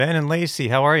Ben and Lacey,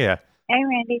 how are you? Hey,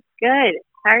 Randy. Good.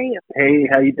 How are you? Hey,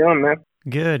 how you doing, man?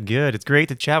 Good, good. It's great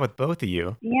to chat with both of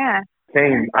you. Yeah.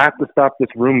 Same. I have to stop this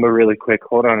Roomba really quick.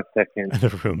 Hold on a second. The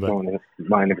Roomba. Going to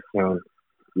mind its own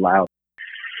loud.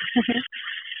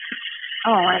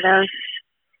 Oh, one of those.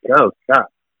 Go, stop.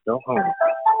 Go home.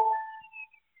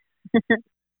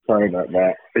 Sorry about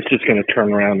that. It's just going to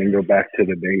turn around and go back to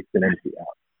the base and empty out.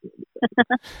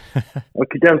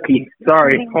 Okie dokie.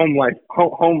 Sorry. Home life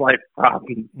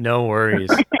problem. No worries.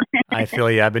 I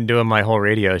feel you. I've been doing my whole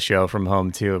radio show from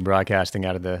home too, broadcasting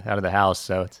out of the house,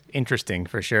 so it's interesting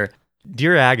for sure.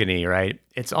 Dear Agony, right?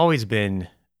 It's always been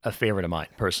a favorite of mine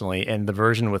personally, and the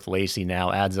version with Lacey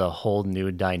now adds a whole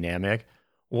new dynamic.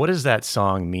 What does that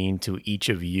song mean to each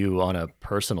of you on a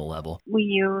personal level? Will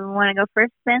you want to go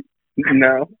first, Ben?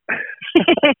 No.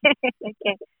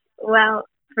 Okay. Well,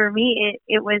 for me,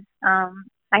 it was,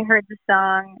 I heard the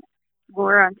song, we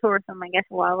were on tour with them, I guess,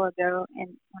 a while ago,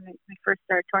 and when we first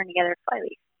started touring together,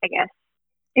 Flyleaf, I guess.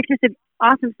 It's just an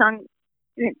awesome song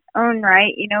in its own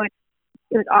right. You know, it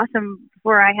was awesome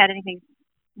before I had anything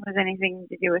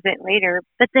to do with it later.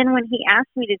 But then when he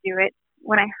asked me to do it,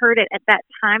 when I heard it at that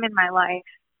time in my life,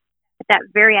 at that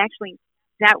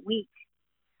week,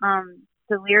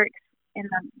 the lyrics and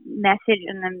the message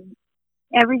and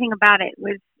everything about it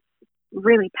was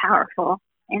really powerful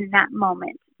in that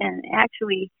moment. And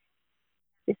actually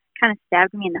just kind of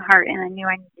stabbed me in the heart, and I knew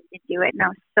I needed to do it. And I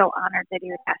was so honored that he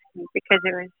would ask me, because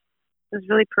it was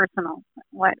really personal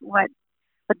what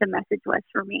the message was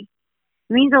for me.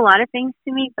 It means a lot of things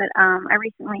to me, but I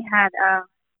recently had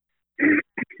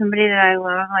somebody that I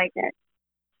love like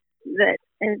that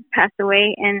has passed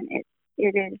away, and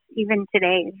it is, even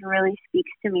today, it really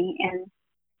speaks to me, and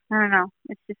I don't know,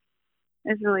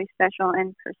 it's really special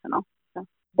and personal. So.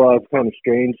 Well, it's kind of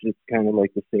strange. It's kind of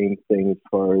like the same thing as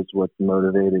far as what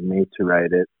motivated me to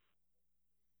write it,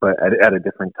 but at a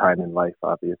different time in life,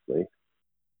 obviously.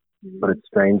 Mm-hmm. But it's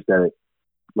strange that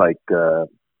it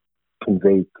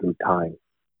conveyed through time.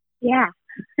 Yeah,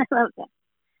 I love that.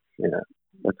 Yeah,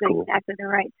 that's it's cool. Exactly the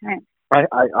right time. I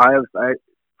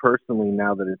personally,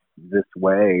 now that it's this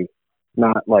way,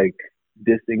 not like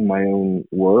dissing my own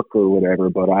work or whatever,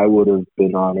 but I would have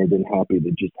been honored and happy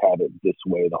to just have it this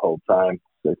way the whole time.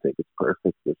 So I think it's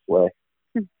perfect this way.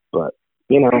 But,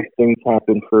 things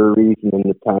happen for a reason in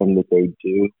the time that they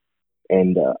do.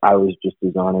 And I was just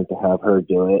as honored to have her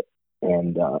do it.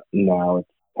 And now it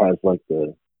has like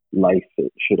the life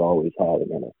it should always have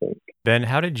in it, I think. Ben,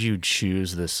 how did you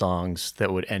choose the songs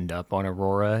that would end up on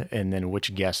Aurora, and then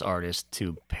which guest artist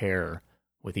to pair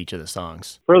with each of the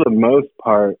songs? For the most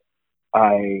part,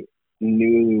 I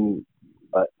knew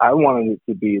I wanted it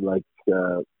to be like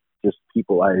just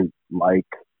people I like,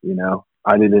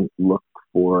 I didn't look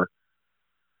for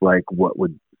like what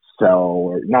would sell,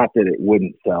 or not that it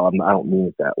wouldn't sell. I don't mean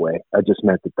it that way. I just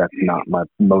meant that that's not my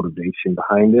motivation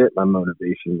behind it. My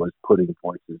motivation was putting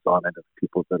voices on it of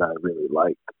people that I really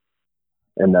like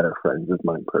and that are friends of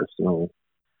mine personally.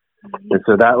 Mm-hmm. And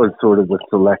so that was sort of the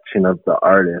selection of the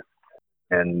artist.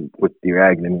 And with Dear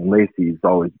Agony, Lacey's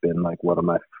always been like one of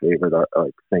my favorite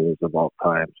singers of all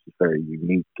time. She's very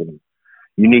unique in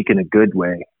a good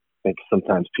way. I think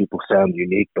sometimes people sound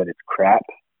unique, but it's crap.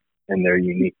 And they're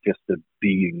unique just to be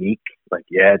unique. Like,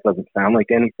 yeah, it doesn't sound like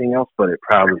anything else, but it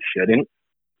probably shouldn't,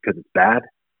 because it's bad.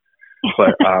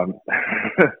 But, but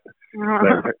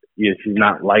yeah, she's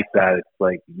not like that. It's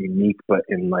like unique, but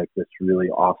in like this really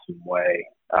awesome way.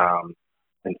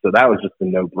 And so that was just a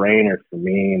no-brainer for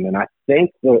me. And then I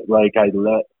think that like I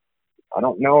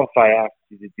don't know if I asked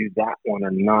you to do that one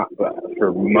or not, but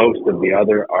for most of the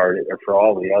other artists, or for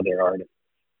all the other artists,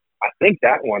 I think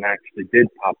that one actually did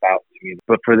pop out to me.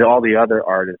 But for all the other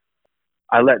artists,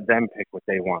 I let them pick what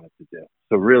they wanted to do.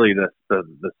 So really the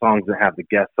songs that have the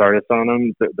guest artists on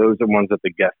them, those are ones that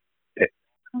the guests picked.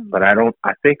 Mm-hmm. But I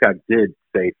think I did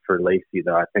say for Lacey,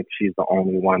 though, I think she's the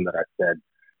only one that I said,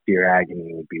 Dear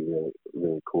Agony would be really,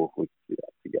 really cool if we could do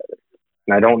that together.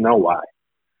 And I don't know why.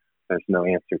 There's no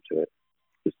answer to it.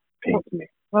 It just came to me.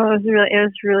 Well, it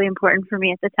was really important for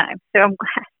me at the time. So I'm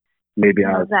glad. Maybe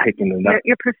I was picking it up.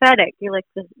 You're prophetic. You're like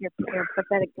you're a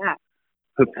prophetic guy.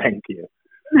 Thank you.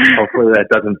 Hopefully that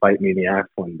doesn't bite me in the ass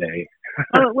one day.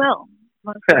 Oh, it will.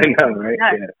 I know, right?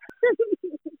 Yeah.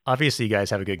 Obviously, you guys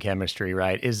have a good chemistry,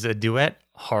 right? Is a duet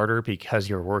harder because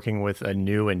you're working with a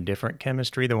new and different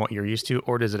chemistry than what you're used to,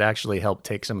 or does it actually help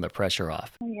take some of the pressure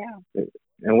off? Yeah. It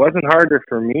wasn't harder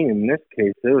for me in this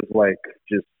case. It was like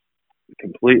just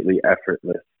completely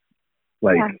effortless.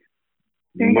 Like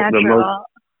Very natural.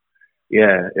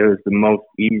 It was the most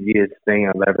easiest thing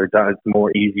I've ever done. It's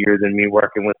more easier than me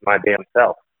working with my damn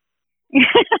self.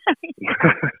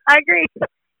 I agree.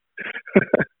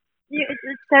 It's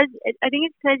because I think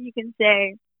it's because you can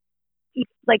say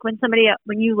like when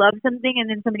you love something and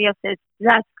then somebody else says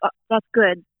that's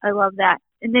good, I love that,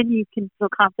 and then you can feel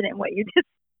confident in what you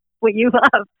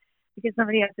love because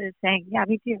somebody else is saying, yeah,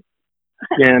 me too.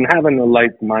 Yeah, and having a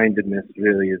like-mindedness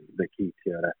really is the key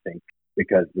to it, I think,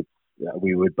 because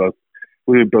we would both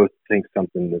think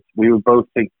something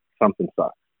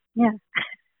sucks. Yeah.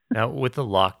 Now, with the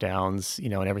lockdowns,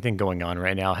 and everything going on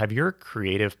right now, have your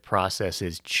creative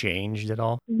processes changed at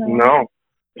all? No.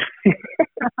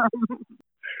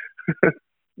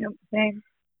 Nope, same.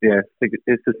 Yeah,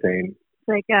 it's the same. It's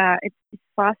like it's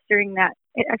fostering that.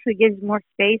 It actually gives more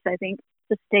space, I think,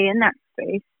 to stay in that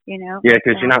space. Yeah,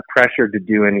 because you're not pressured to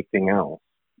do anything else.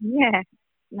 Yeah,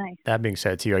 nice. That being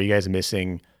said, too, are you guys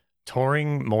missing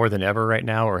touring more than ever right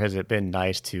now, or has it been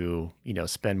nice to,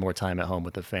 spend more time at home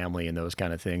with the family and those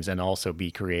kind of things, and also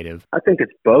be creative? I think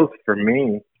it's both for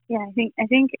me. Yeah, I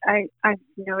think I've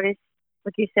noticed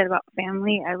what you said about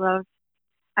family. I love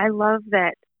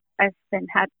that I've been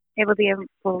able to give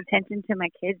full attention to my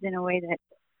kids in a way that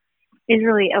is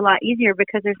really a lot easier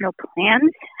because there's no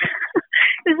plans.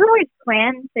 There's always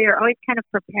plans, so you're always kind of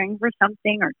preparing for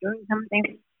something or doing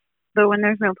something. But when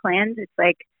there's no plans, it's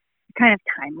like kind of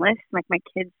timeless. Like my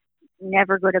kids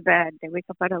never go to bed. They wake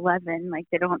up at 11. Like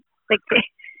they don't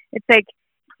it's like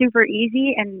super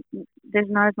easy and there's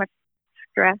not as much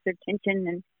stress or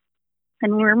tension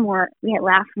and we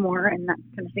laugh more and that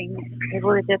kind of thing.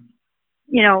 Able to just,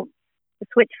 the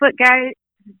Switchfoot guy,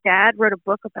 his dad wrote a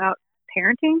book about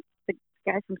parenting, the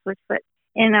guy from Switchfoot.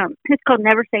 And it's called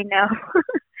Never Say No.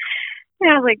 And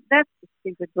I was like, that's a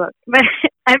stupid book. But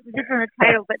I just from the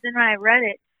title. But then when I read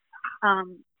it,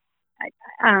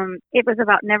 it was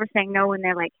about never saying no when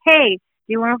they're like, hey, do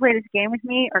you want to play this game with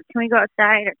me? Or can we go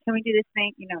outside? Or can we do this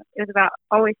thing? It was about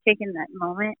always taking that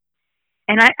moment.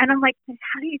 And I'm like,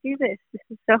 how do you do this? This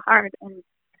is so hard. And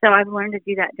so I've learned to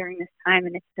do that during this time.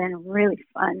 And it's been really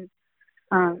fun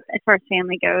as far as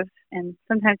family goes. And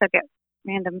sometimes I'll get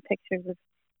random pictures of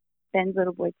Ben's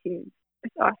little boy too.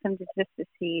 It's awesome just to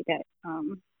see that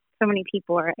so many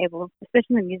people are able,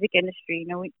 especially in the music industry.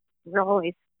 We're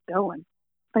always going.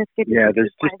 But it's good. Yeah,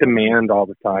 there's just demand all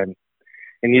the time,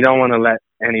 and you don't want to let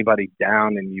anybody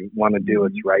down, and you want to do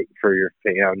what's right for your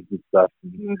fans and stuff.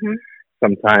 Mm-hmm.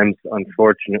 Sometimes,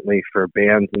 unfortunately, for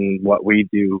bands and what we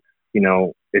do,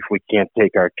 if we can't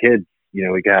take our kids,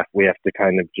 we have to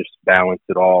kind of just balance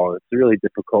it all. It's a really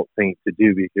difficult thing to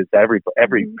do because every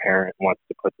parent wants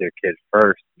to put their kid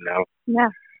first, Yeah.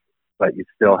 But you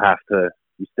still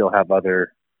have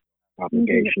other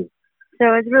obligations. Mm-hmm.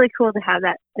 So it's really cool to have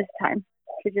that this time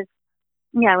to just,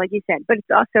 like you said. But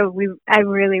it's also I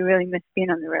really, really miss being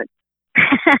on the road.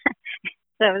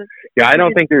 So yeah, I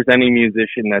don't think there's any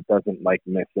musician that doesn't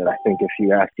miss it. I think if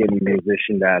you ask any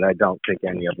musician that, I don't think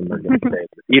any of them are going to say it.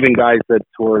 Even guys that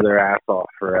tour their ass off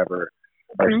forever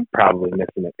are probably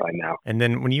missing it by now. And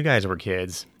then when you guys were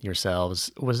kids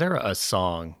yourselves, was there a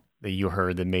song that you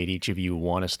heard that made each of you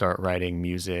want to start writing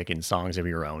music and songs of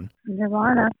your own?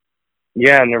 Nirvana.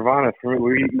 Yeah, Nirvana.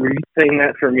 Were you saying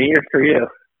that for me or for you?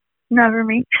 Not for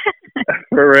me.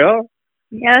 For real?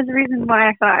 Yeah, that's the reason why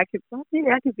I thought maybe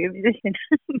I could be a musician.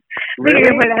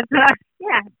 Really? But that's not,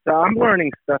 yeah. So I'm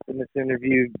learning stuff in this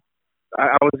interview.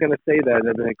 I was going to say that.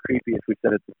 It'd been creepy if we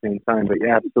said it at the same time. But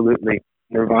yeah, absolutely.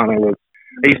 Nirvana was...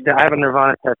 I have a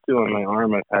Nirvana tattoo on my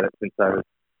arm. I've had it since I was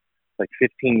like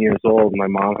 15 years old. My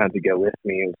mom had to go with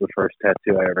me. It was the first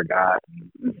tattoo I ever got.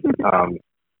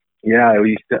 Yeah,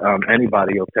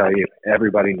 anybody will tell you.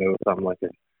 Everybody knows I'm like a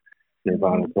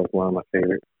Nirvana is like one of my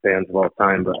favorite bands of all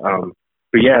time.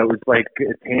 But yeah, it was like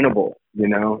attainable,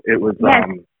 It was.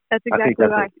 Yes, that's exactly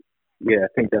why. I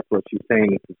think that's what she's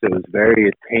saying. It was very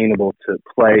attainable to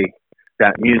play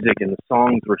that music, and the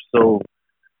songs were so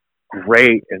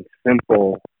great and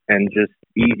simple and just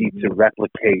easy to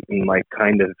replicate, and like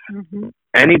kind of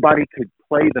anybody could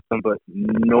play them, but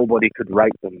nobody could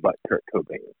write them but Kurt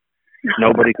Cobain.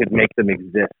 Nobody could make them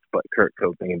exist but Kurt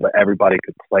Cobain, but everybody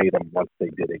could play them once they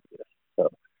did exist. So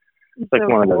it's like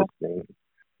one of those things.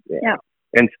 Yeah.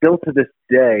 And still to this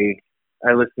day,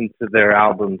 I listen to their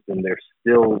albums, and they're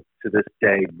still to this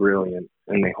day brilliant,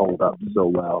 and they hold up so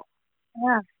well.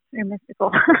 Yeah, they're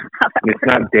mystical. It's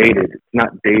not dated. It's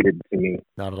not dated to me.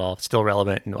 Not at all. It's still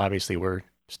relevant, and obviously we're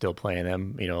still playing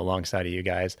them, alongside of you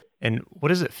guys. And what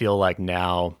does it feel like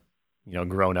now,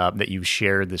 grown up, that you've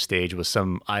shared the stage with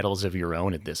some idols of your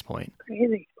own at this point?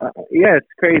 Crazy. Yeah,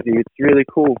 it's crazy. It's really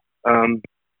cool.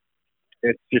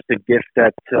 It's just a gift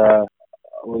that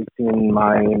we've seen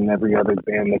and every other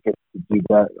band that gets to do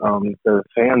that. The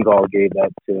fans all gave that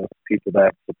to people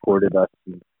that supported us.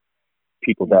 And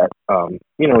people that,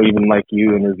 even like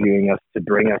you interviewing us to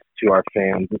bring us to our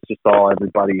fans. It's just all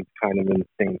everybody kind of in the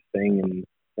same thing.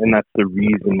 And that's the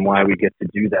reason why we get to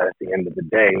do that at the end of the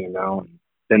day, And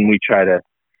then we try to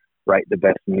write the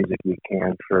best music we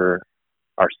can for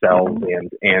ourselves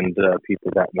and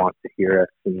people that want to hear us.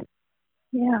 And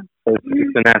yeah. so it's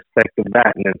just an aspect of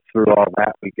that. And then through all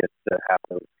that, we get to have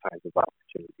those kinds of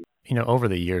opportunities. Over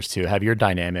the years too, have your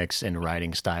dynamics and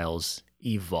writing styles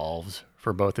evolved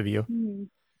for both of you?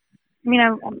 I mean, I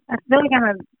feel like I'm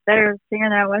a better singer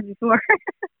than I was before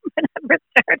when I first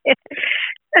started.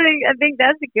 I think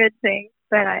that's a good thing.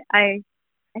 But I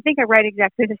think I write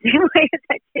exactly the same way as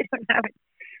I did when I was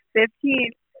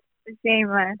 15. The same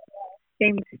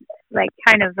like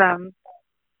kind of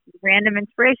random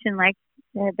inspiration, like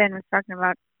Ben was talking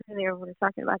about earlier. We were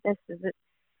talking about this.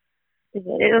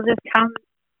 It'll just come,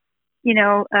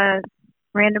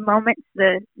 random moments,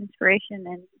 the inspiration,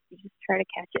 and you just try to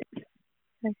catch it.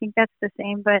 I think that's the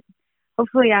same, but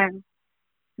hopefully I'm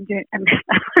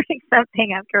learning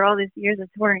something after all these years of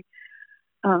touring,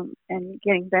 and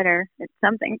getting better at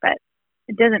something, but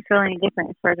it doesn't feel any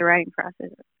different as far as the writing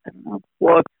process. I don't know.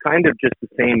 Well, it's kind of just the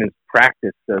same as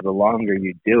practice. So the longer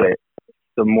you do it,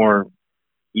 the more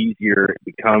easier it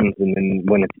becomes. And then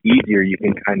when it's easier, you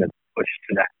can kind of push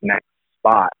to that next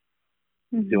spot.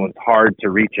 So it's hard to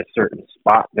reach a certain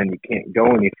spot, then you can't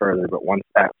go any further. But once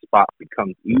that spot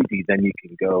becomes easy, then you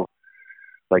can go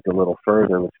like a little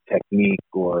further with technique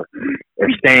or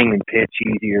staying in pitch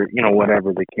easier,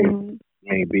 whatever the case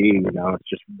may be. It's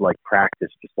just like practice,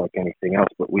 just like anything else.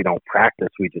 But we don't practice,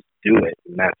 we just do it.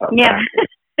 And that's how practice.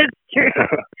 It's true.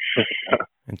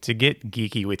 And to get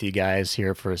geeky with you guys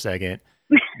here for a second,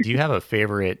 do you have a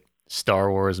favorite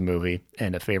Star Wars movie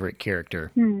and a favorite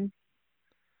character?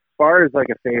 As far as like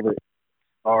a favorite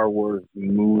Star Wars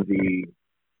movie,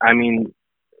 I mean,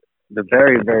 the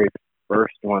very, very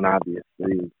first one obviously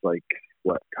is like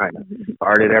what kind of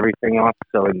started everything off.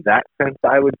 So in that sense,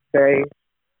 I would say.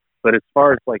 But as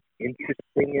far as like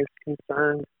interesting is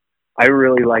concerned, I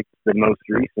really like the most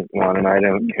recent one, and I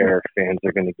don't care if fans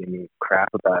are going to give me crap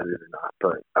about it or not.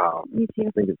 But Me too.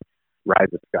 I think it's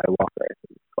Rise of Skywalker, I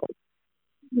think it's called.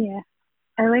 Yeah,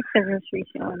 I like the most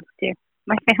recent ones too.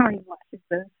 My family watches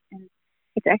those, and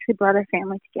it's actually brought our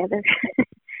family together.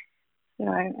 So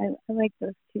I like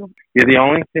those too. Yeah, the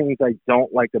only things I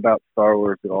don't like about Star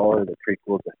Wars at all are the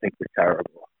prequels. I think they're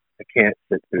terrible. I can't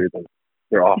sit through them.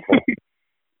 They're awful.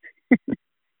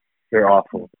 They're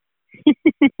awful.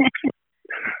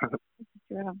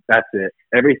 That's it.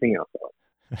 Everything else.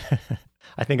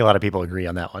 I think a lot of people agree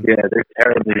on that one. Yeah, they're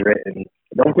terribly written.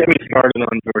 Don't get me started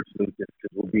on George Lucas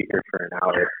because we'll be here for an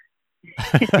hour.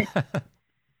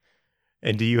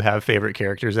 And do you have favorite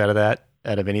characters out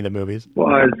of any of the movies?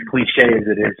 Well, as cliche as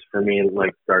it is for me,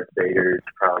 like Darth Vader is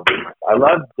probably. I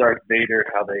love Darth Vader,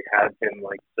 how they have him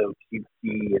like so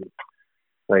cutesy and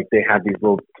like they have these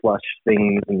little plush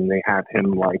things and they have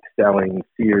him like selling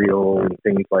cereal and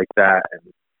things like that.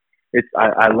 And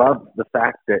I love the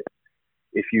fact that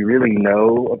if you really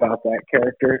know about that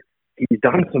character, he's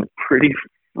done some pretty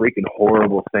freaking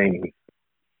horrible things.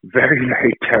 Very,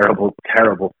 very terrible,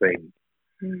 terrible things.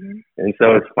 And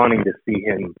so it's funny to see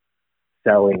him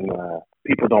selling.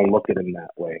 People don't look at him that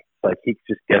way. It's like he can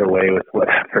just get away with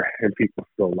whatever, and people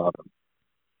still love him.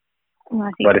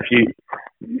 Well, But if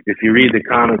you read the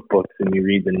comic books and you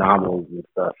read the novels and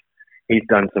stuff, he's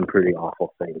done some pretty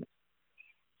awful things.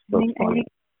 So it's funny.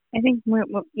 I think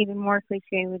even more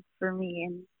cliche would for me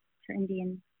and trendy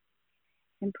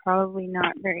and probably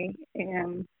not very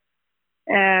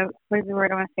what is the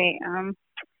word I want to say?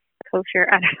 Kosher.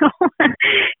 I don't know.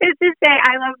 It's to say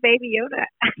I love Baby Yoda.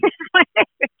 That's my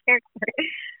favorite character.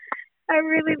 I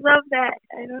really love that.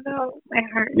 I don't know. My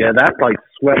heart. Yeah, that's like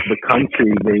swept the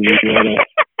country, Baby Yoda.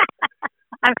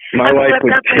 My wife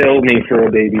would kill me for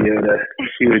a Baby Yoda.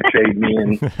 She would trade me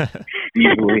in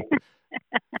easily.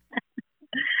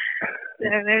 So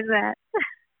there's that.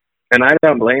 And I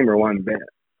don't blame her one bit.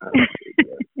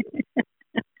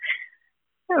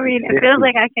 I mean, it feels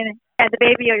like I can. Yeah, the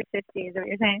Baby Yoda's 50, is what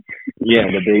you're saying? Yeah,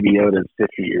 the Baby Yoda's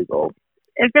 50 years old.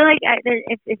 I feel like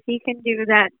if he can do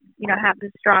that, have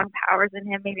the strong powers in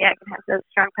him, maybe I can have those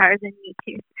strong powers in me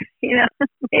too.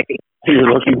 Maybe.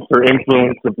 You're looking for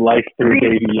influence of life through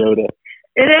Baby Yoda.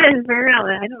 It is, for real.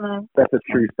 I don't know. That's a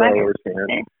true Star Wars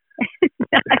fan.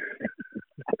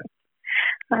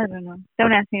 I don't know.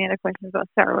 Don't ask me any other questions about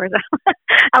Star Wars.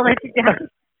 I'll let you down.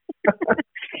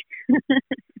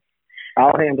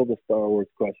 I'll handle the Star Wars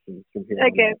questions from here.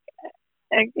 Okay.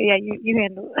 Yeah, you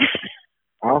handle it.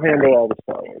 I'll handle all the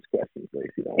Star Wars questions,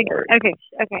 Lacey. Don't worry. Okay.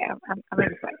 I'm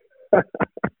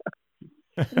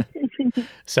in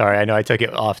Sorry, I know I took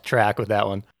it off track with that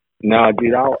one. No,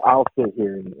 dude, I'll sit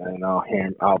here and I'll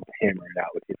hammer it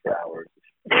out with you for hours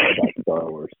about Star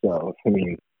Wars. So I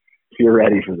mean, if you're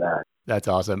ready for that. That's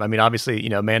awesome. I mean, obviously,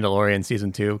 Mandalorian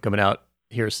season 2 coming out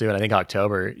here soon. I think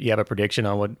October. You have a prediction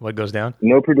on what goes down?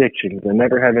 No predictions. I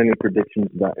never have any predictions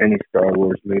about any Star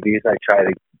Wars movies. I try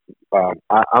to.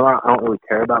 I don't really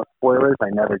care about spoilers. I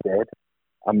never did.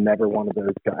 I'm never one of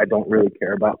those guys. I don't really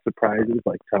care about surprises.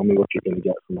 Like, tell me what you're going to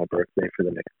get for my birthday for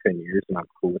the next 10 years, and I'm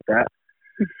cool with that.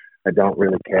 I don't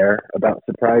really care about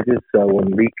surprises. So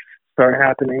when leaks start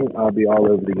happening, I'll be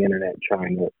all over the internet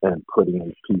trying to and putting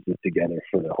these pieces together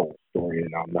for the whole story,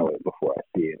 and I'll know it before I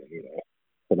see it anyway.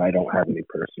 But I don't have any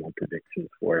personal predictions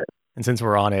for it. And since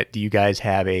we're on it, do you guys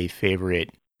have a favorite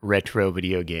retro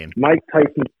video game? Mike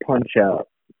Tyson's Punch-Out.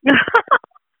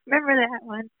 Remember that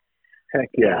one? Heck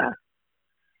yeah.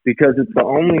 Because it's the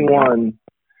only one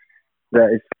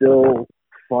that is still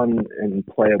fun and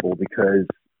playable, because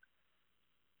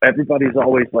everybody's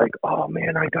always like, oh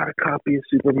man, I got a copy of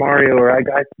Super Mario, or I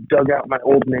dug out my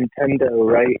old Nintendo,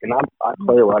 right? And I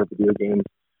play a lot of video games.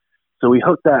 So we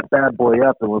hooked that bad boy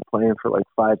up and we're playing for like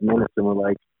 5 minutes and we're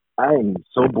like, I am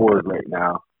so bored right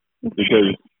now,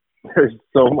 because there's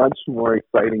so much more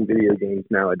exciting video games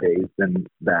nowadays than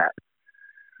that.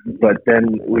 But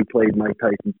then we played Mike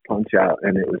Tyson's Punch-Out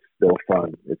and it was still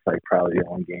fun. It's like probably the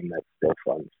only game that's still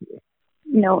fun to me.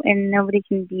 No, and nobody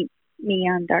can beat me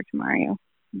on Dr. Mario.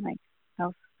 Like,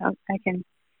 I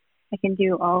can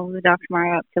do all of the Dr.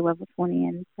 Mario up to level 20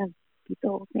 and beat the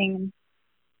whole thing. And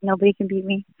nobody can beat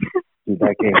me. Dude,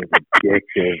 that game is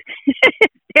addictive.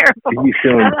 It's terrible. You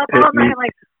feeling I'm up all night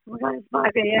like, oh my God, it's 5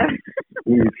 a.m.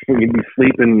 You'd be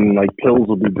sleeping and like pills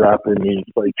will be dropping and you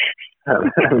like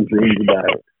having dreams about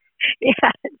it.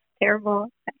 Yeah, it's terrible.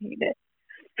 I hate it.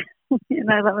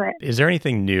 And I love it. Is there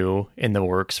anything new in the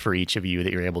works for each of you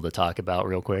that you're able to talk about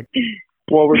real quick?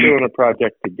 Well, we're doing a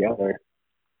project together.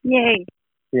 Yay.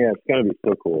 Yeah, it's going to be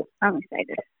so cool. I'm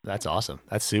excited. That's awesome.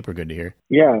 That's super good to hear.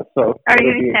 Yeah, so. Are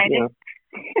you excited?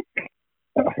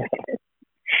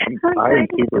 I am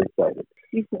super excited.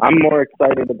 I'm more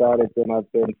excited about it than I've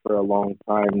been for a long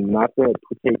time. Not to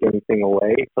take anything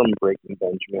away from Breaking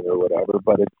Benjamin or whatever,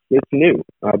 but it's new.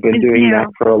 I've been doing that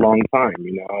for a long time.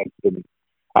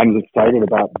 I'm excited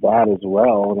about that as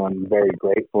well, and I'm very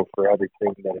grateful for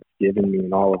everything that it's given me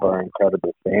and all of our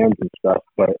incredible fans and stuff.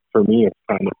 But for me, it's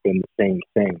kind of been the same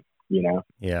thing,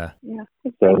 Yeah.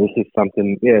 So this is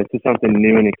something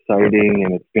new and exciting,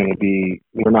 and it's going to be.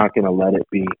 We're not going to let it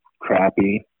be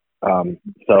crappy.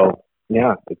 So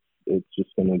yeah, it's just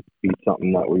going to be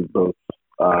something that we both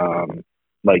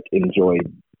enjoy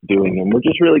doing, and we're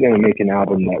just really going to make an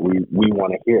album that we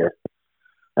want to hear.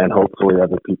 And hopefully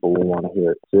other people will want to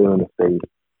hear it too. And if they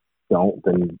don't,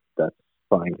 then that's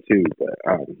fine too. But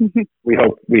we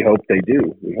hope they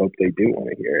do. We hope they do want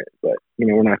to hear it. But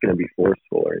we're not going to be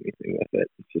forceful or anything with it.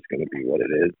 It's just going to be what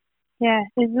it is. Yeah,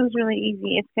 this was really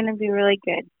easy. It's going to be really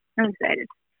good. I'm excited.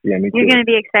 Yeah, me too. You're going to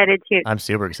be excited too. I'm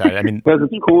super excited. I mean, because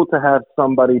it's cool to have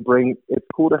somebody bring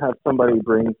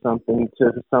something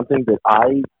to something that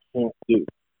I can't do.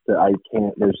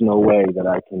 There's no way that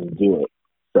I can do it.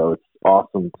 So it's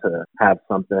awesome to have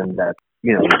something that,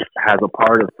 has a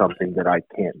part of something that I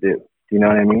can't do. You know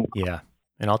what I mean? Yeah.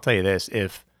 And I'll tell you this,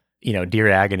 if, Dear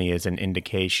Agony is an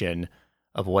indication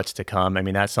of what's to come. I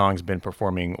mean, that song's been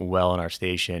performing well on our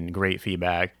station, great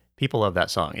feedback. People love that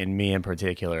song, and me in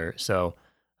particular. So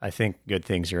I think good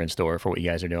things are in store for what you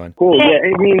guys are doing. Cool. Yeah.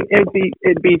 I mean,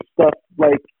 it'd be stuff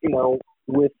like,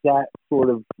 with that sort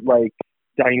of like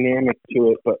dynamic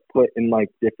to it, but put in like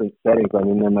different settings. I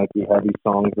mean, there might be heavy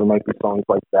songs, there might be songs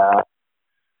like that,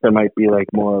 there might be like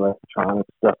more electronic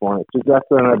stuff on it. Because that's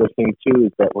another thing too,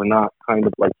 is that we're not kind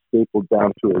of like stapled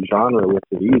down to a genre with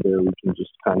it either. We can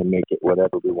just kind of make it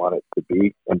whatever we want it to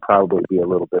be, and probably be a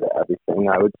little bit of everything,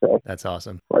 I would say. That's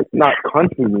awesome. Like not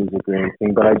country music or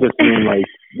anything, but I just mean like,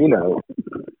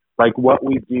 like what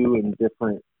we do in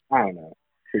different, I don't know.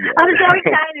 Together. I'm so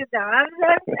excited though. I'm so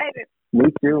excited. Me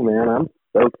too, man. I'm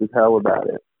stoked as hell about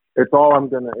it. It's all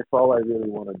I really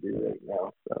want to do right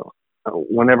now. So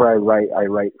whenever I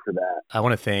write for that. I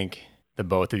want to thank the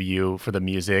both of you for the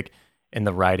music and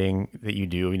the writing that you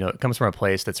do. It comes from a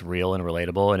place that's real and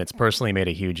relatable, and it's personally made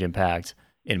a huge impact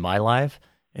in my life.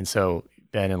 And so,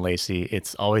 Ben and Lacey,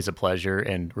 it's always a pleasure,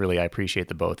 and really I appreciate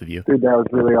the both of you. Dude, that was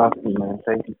really awesome, man.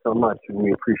 Thank you so much, and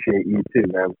we appreciate you too,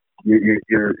 man.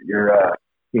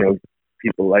 You're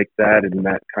people like that and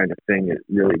that kind of thing, it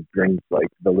really brings like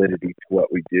validity to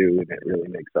what we do, and it really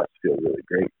makes us feel really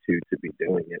great too to be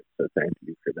doing it. So thank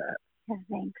you for that.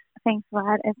 Yeah, thanks,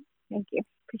 Vlad. Thank you.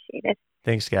 Appreciate it.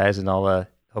 Thanks, guys, and I'll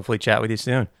hopefully chat with you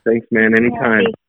soon. Thanks, man. Anytime. Yeah,